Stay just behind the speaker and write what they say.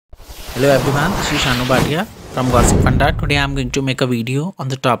Hello everyone, this is Shanu Bhatia from Gossipfunda. Today I am going to make a video on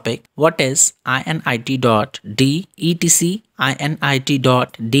the topic what is Init.d etc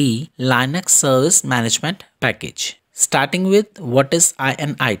Init.d Linux Service Management Package. Starting with what is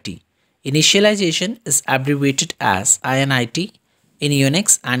Init. Initialization is abbreviated as Init. In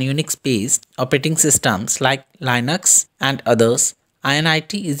Unix and Unix-based operating systems like Linux and others,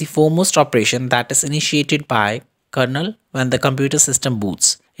 Init is the foremost operation that is initiated by kernel when the computer system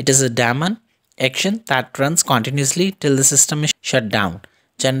boots. It is a daemon action that runs continuously till the system is shut down.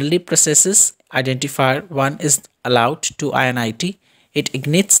 Generally, processes identifier 1 is allowed to Init. It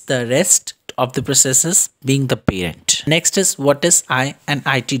ignites the rest of the processes being the parent. Next is what is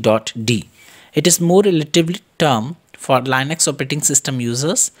Init.d. It is more relatively term for Linux operating system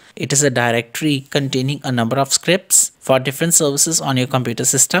users. It is a directory containing a number of scripts for different services on your computer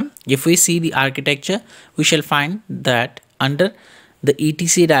system. If we see the architecture, we shall find that under the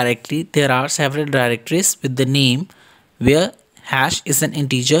etc directory, there are several directories with the name where hash is an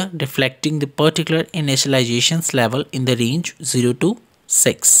integer reflecting the particular initializations level in the range 0 to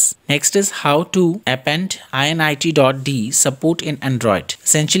 6. Next is how to append Init.d support in Android.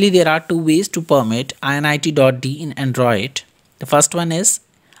 Essentially, there are two ways to permit Init.d in Android. The first one is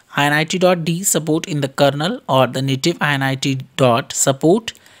Init.d support in the kernel or the native Init.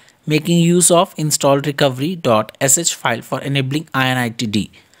 Support making use of installed recovery.sh file for enabling Init.d.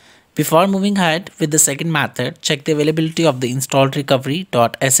 Before moving ahead with the second method, check the availability of the installed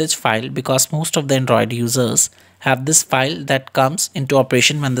recovery.sh file because most of the Android users have this file that comes into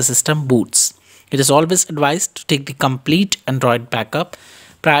operation when the system boots. It is always advised to take the complete Android backup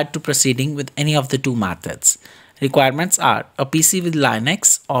prior to proceeding with any of the two methods. Requirements are a PC with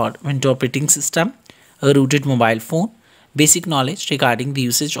Linux or Windows operating system, a rooted mobile phone, basic knowledge regarding the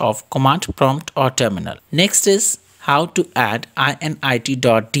usage of command prompt or terminal. Next is how to add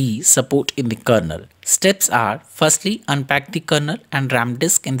Init.d support in the kernel. Steps are firstly unpack the kernel and RAM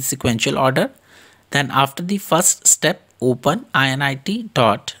disk in the sequential order. Then after the first step, open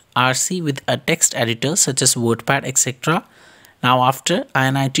init.rc with a text editor such as WordPad etc. Now after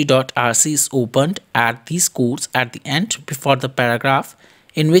init.rc is opened, add these codes at the end before the paragraph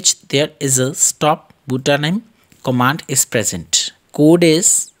in which there is a stop buttonim command is present. Code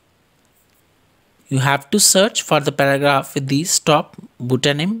is you have to search for the paragraph with the stop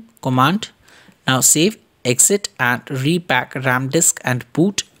buttonim command. Now save, exit and repack RAM disk and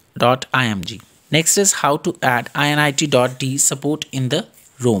boot.img. Next is how to add Init.d support in the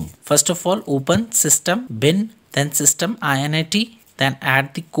ROM. First of all, open system bin, then system init, then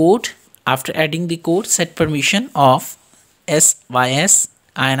add the code. After adding the code, set permission of sys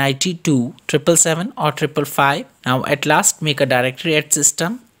init to 777 or 555. Now at last make a directory at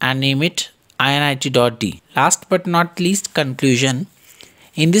system and name it Init.d. Last but not least, conclusion.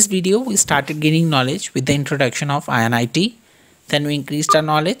 In this video, we started gaining knowledge with the introduction of Init. Then we increased our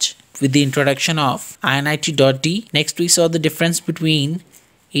knowledge with the introduction of Init.d. Next, we saw the difference between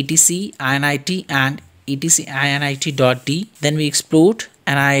etc Init and etc Init.d. Then we explored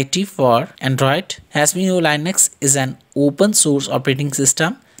Init for Android. As we know, Linux is an open source operating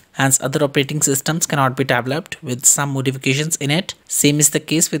system. Hence, other operating systems cannot be developed with some modifications in it. Same is the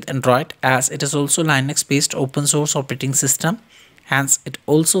case with Android as it is also Linux based open source operating system. Hence, it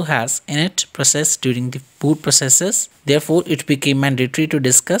also has init process during the boot processes. Therefore, it became mandatory to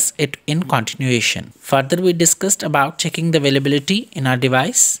discuss it in continuation. Further, we discussed about checking the availability in our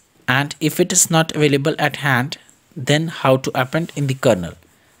device, and if it is not available at hand, then how to append in the kernel.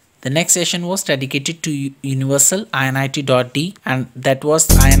 The next session was dedicated to universal Init.d and that was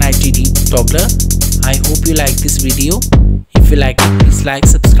Init.d toggler. I hope you like this video. If you like it, please like,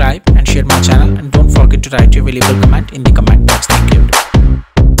 subscribe and share my channel, and don't forget to write your valuable comment in the comment box. Thank you.